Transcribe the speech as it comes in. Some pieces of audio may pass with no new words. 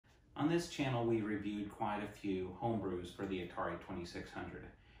On this channel, we reviewed quite a few homebrews for the Atari 2600.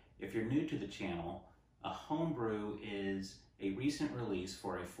 If you're new to the channel, a homebrew is a recent release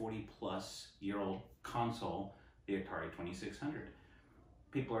for a 40-plus-year-old console, the Atari 2600.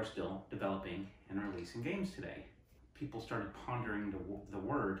 People are still developing and releasing games today. People started pondering the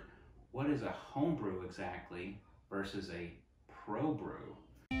word, what is a homebrew exactly versus a PROBREW?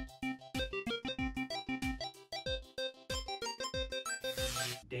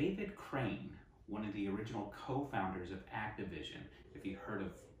 David Crane, one of the original co-founders of Activision. If you've heard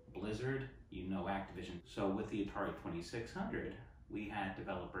of Blizzard, you know Activision. So with the Atari 2600, we had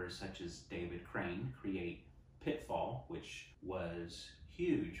developers such as David Crane create Pitfall, which was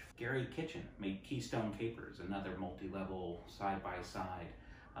huge. Garry Kitchen made Keystone Capers, another multi-level side-by-side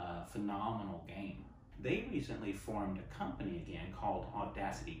phenomenal game. They recently formed a company again called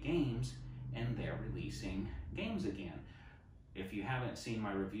Audacity Games, and they're releasing games again. If you haven't seen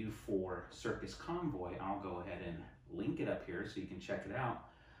my review for Circus Convoy, I'll go ahead and link it up here so you can check it out.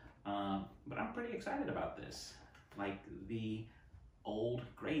 But I'm pretty excited about this. Like, the old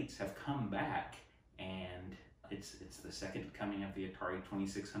greats have come back, and it's the second coming of the Atari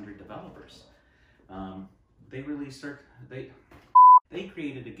 2600 developers. They released they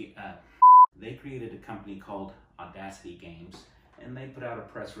created a company called Audacity Games, and they put out a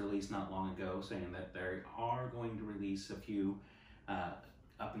press release not long ago saying that they are going to release a few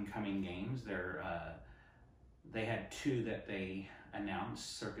up-and-coming games. They had two that they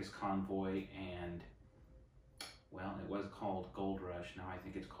announced, Circus Convoy and, well, it was called Gold Rush. Now I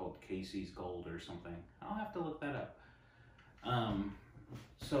think it's called Casey's Gold or something. I'll have to look that up.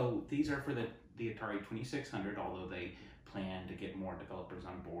 So these are for the Atari 2600, although they plan to get more developers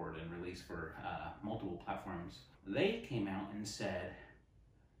on board and release for multiple platforms. They came out and said,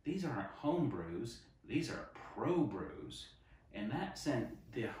 these aren't homebrews, these are PROBREWs. And that sent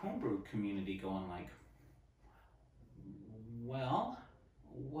the homebrew community going like, well,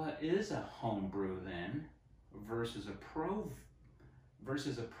 what is a homebrew then versus a PROBREW?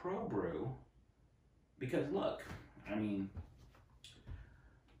 Because look, I mean,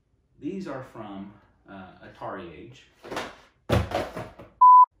 these are from Atari age.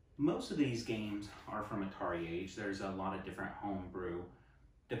 Most of these games are from Atari age. There's a lot of different homebrew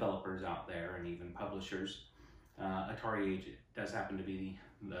developers out there and even publishers. Atari age does happen to be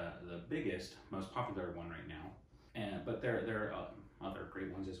the biggest, most popular one right now. But there are other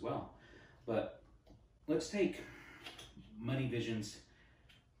great ones as well. But let's take Muddy Vision's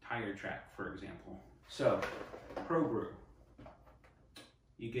Tire Track, for example. So, PROBREW.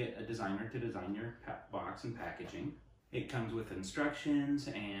 You get a designer to design your box and packaging. It comes with instructions,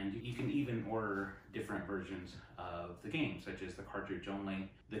 and you can even order different versions of the game, such as the cartridge only,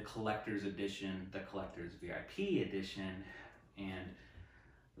 the collector's edition, the collector's VIP edition, and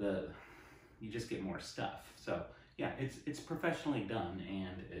you just get more stuff. So yeah, it's professionally done,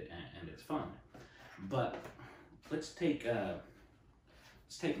 and it's fun. But let's take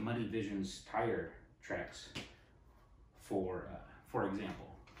Muddy Vision's Tire Tracks for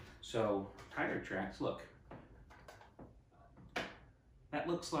example. So Tire Tracks, look. That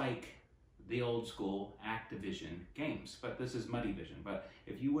looks like the old school Activision games, but this is Muddy Vision. But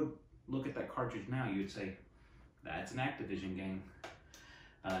if you would look at that cartridge now, you'd say, that's an Activision game.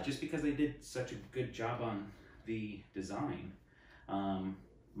 Just because they did such a good job on the design.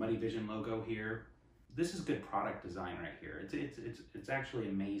 Muddy Vision logo here. This is good product design right here. It's actually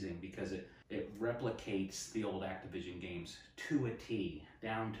amazing because it replicates the old Activision games to a T,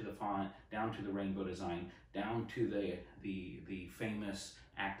 down to the font, down to the rainbow design, down to the famous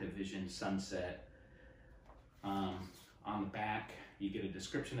Activision sunset. On the back, you get a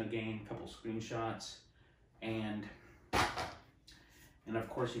description of the game, a couple screenshots, and of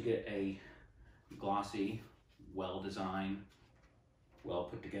course you get a glossy, well-designed,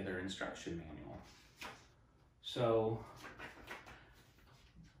 well-put-together instruction manual. So,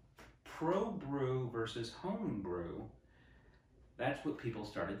 PROBREW versus homebrew, that's what people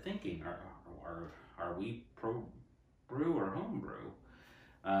started thinking. Are we PROBREW or homebrew?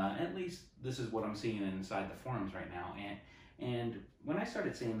 At least this is what I'm seeing inside the forums right now. And when I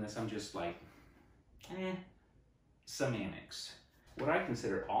started seeing this, I'm just like, semantics. What I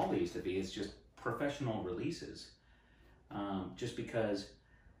consider all these to be is just professional releases. Just because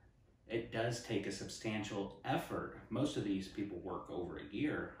it does take a substantial effort. Most of these people work over a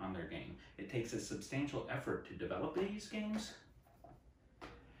year on their game. It takes a substantial effort to develop these games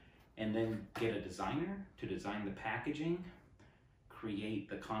and then get a designer to design the packaging, create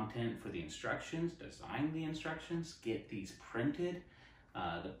the content for the instructions, design the instructions, get these printed.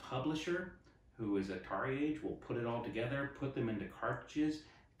 The publisher, who is Atari age, will put it all together, put them into cartridges,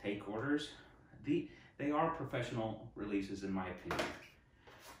 take orders. They are professional releases in my opinion,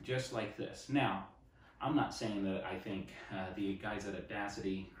 just like this. Now, I'm not saying that I think the guys at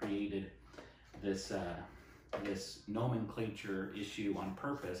Audacity created this this nomenclature issue on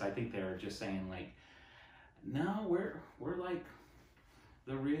purpose. I think they're just saying like, no, we're like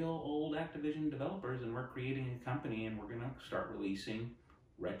the real old Activision developers, and we're creating a company, and we're gonna start releasing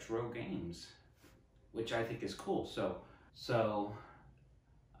retro games, which I think is cool. So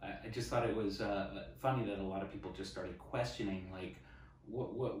I just thought it was funny that a lot of people just started questioning like,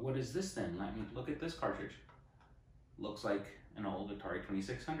 what is this then? I mean, look at this cartridge. Looks like an old Atari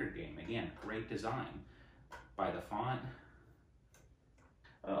 2600 game. Again, great design by the font.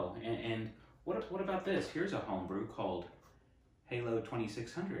 Oh, and what about this? Here's a homebrew called Halo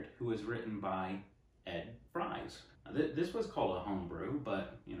 2600, who was written by Ed Fries. This was called a homebrew,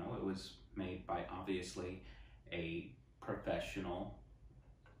 but you know, it was made by obviously a professional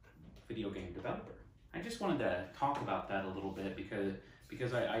video game developer. I just wanted to talk about that a little bit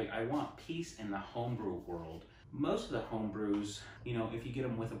because I want peace in the homebrew world. Most of the homebrews, you know, if you get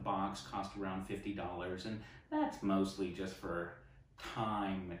them with a box, cost around $50, and that's mostly just for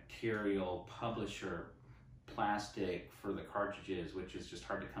time, material, publisher, plastic for the cartridges, which is just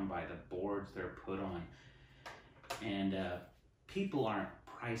hard to come by, the boards they're put on. And people aren't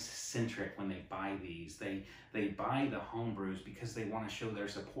price centric when they buy these. They buy the homebrews because they want to show their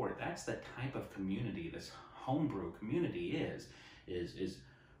support. That's the type of community this homebrew community is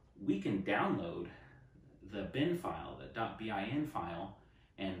we can download the bin file, the .bin file,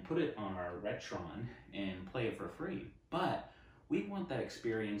 and put it on our Retron and play it for free. But we want that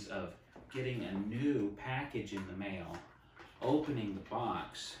experience of getting a new package in the mail, opening the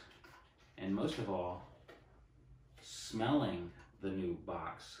box, and most of all, smelling the new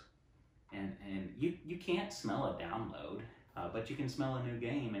box. And you can't smell a download, but you can smell a new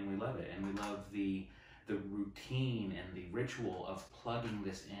game, and we love it. And we love the routine and the ritual of plugging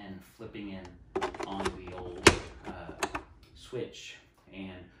this in, flipping in on the old switch,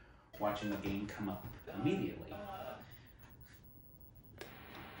 and watching the game come up immediately.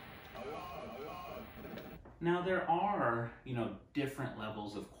 Now there are, you know, different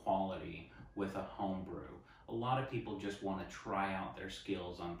levels of quality with a homebrew. A lot of people just want to try out their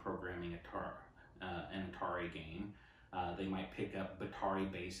skills on programming an Atari game. They might pick up Atari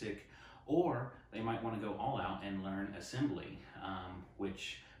Basic, or they might want to go all out and learn assembly,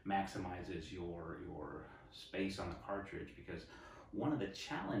 which maximizes your space on the cartridge, because one of the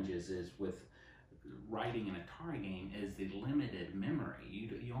challenges is with writing an Atari game is the limited memory.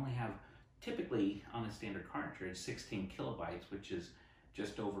 You only have, typically on a standard cartridge, 16 kilobytes, which is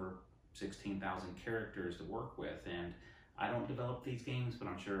just over 16,000 characters to work with. And I don't develop these games, but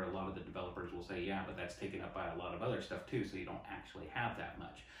I'm sure a lot of the developers will say, yeah, but that's taken up by a lot of other stuff too, so you don't actually have that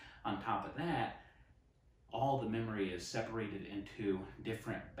much. On top of that, all the memory is separated into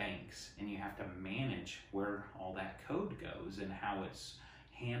different banks, and you have to manage where all that code goes and how it's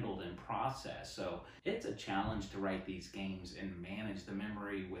handled and processed. So it's a challenge to write these games and manage the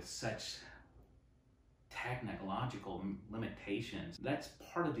memory with such technological limitations. That's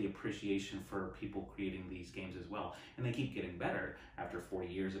part of the appreciation for people creating these games as well. And they keep getting better. After 40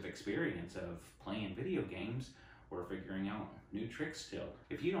 years of experience of playing video games, we're figuring out new tricks still.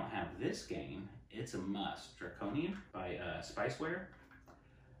 If you don't have this game, it's a must. Draconian by Spiceware.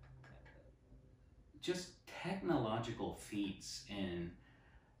 Just technological feats in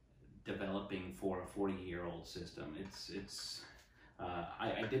developing for a 40-year-old system.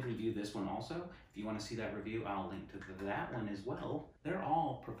 I did review this one also. If you want to see that review, I'll link to that one as well. They're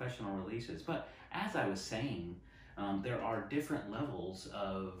all professional releases, but as I was saying, there are different levels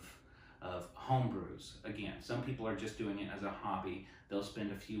of homebrews. Again, some people are just doing it as a hobby. They'll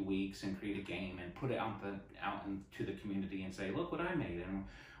spend a few weeks and create a game and put it out into the community and say, look what I made, and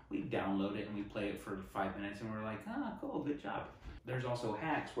we download it and we play it for 5 minutes and we're like, ah, cool, good job. There's also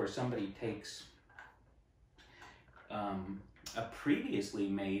hacks where somebody takes a previously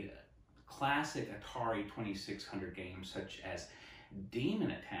made classic Atari 2600 game such as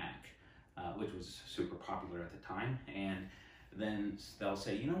Demon Attack, which was super popular at the time, and then they'll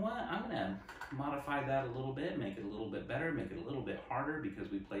say, you know what, I'm gonna modify that a little bit, make it a little bit better, make it a little bit harder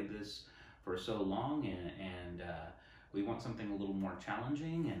because we played this for so long, and we want something a little more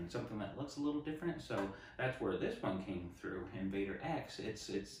challenging and something that looks a little different. So that's where this one came through, Invader X.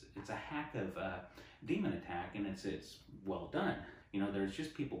 It's a hack of Demon Attack, and it's well done. You know, there's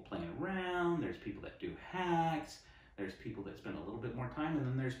just people playing around, there's people that do hacks, there's people that spend a little bit more time, and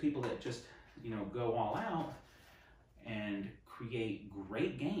then there's people that just, you know, go all out and create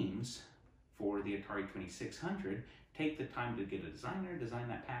great games for the Atari 2600 take the time to get a designer, design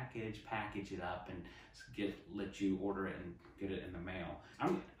that package, package it up, and let you order it and get it in the mail.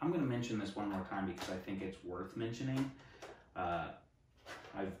 I'm going to mention this one more time because I think it's worth mentioning.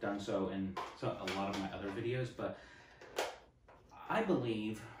 I've done so in a lot of my other videos, but I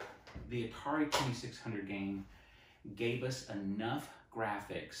believe the Atari 2600 game gave us enough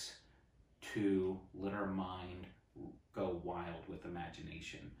graphics to let our mind go wild with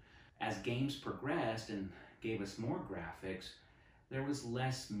imagination. As games progressed and gave us more graphics, there was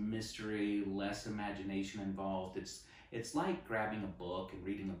less mystery, less imagination involved. It's like grabbing a book and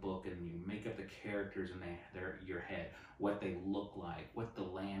reading a book, and you make up the characters in your head, what they look like, what the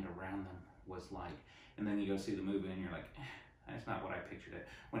land around them was like. And then you go see the movie and you're like, that's not what I pictured it.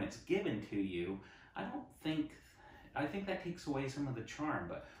 When it's given to you, I think that takes away some of the charm.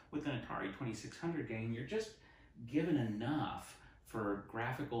 But with an Atari 2600 game, you're just given enough for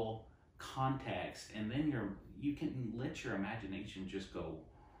graphical context, and then you can let your imagination just go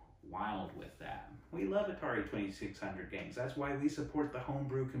wild with that. We love Atari 2600 games. That's why we support the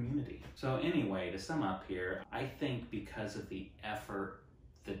homebrew community. So anyway, to sum up here, I think because of the effort,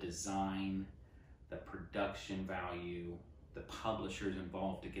 the design, the production value, the publishers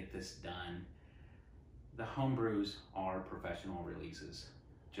involved to get this done, the homebrews are professional releases.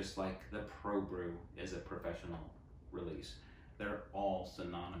 Just like the PROBREW is a professional release. They're all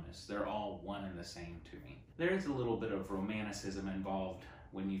synonymous. They're all one and the same to me. There is a little bit of romanticism involved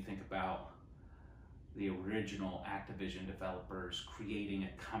when you think about the original Activision developers creating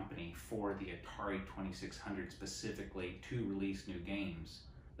a company for the Atari 2600 specifically to release new games.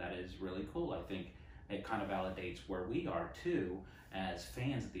 That is really cool. I think it kind of validates where we are too as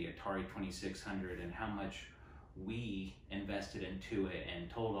fans of the Atari 2600 and how much we invested into it and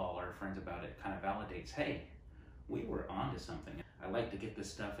told all our friends about it. Kind of validates, hey, we were onto something. I like to get this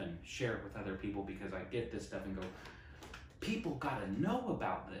stuff and share it with other people because I get this stuff and go, people gotta know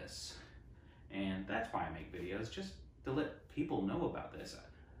about this. And that's why I make videos, just to let people know about this.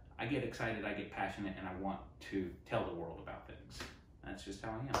 I get excited, I get passionate, and I want to tell the world about things. That's just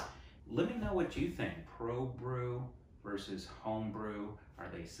how I am. Let me know what you think. PROBREW versus homebrew. Are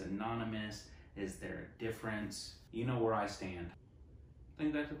they synonymous? Is there a difference? You know where I stand. I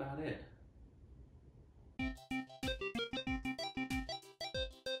think that's about it.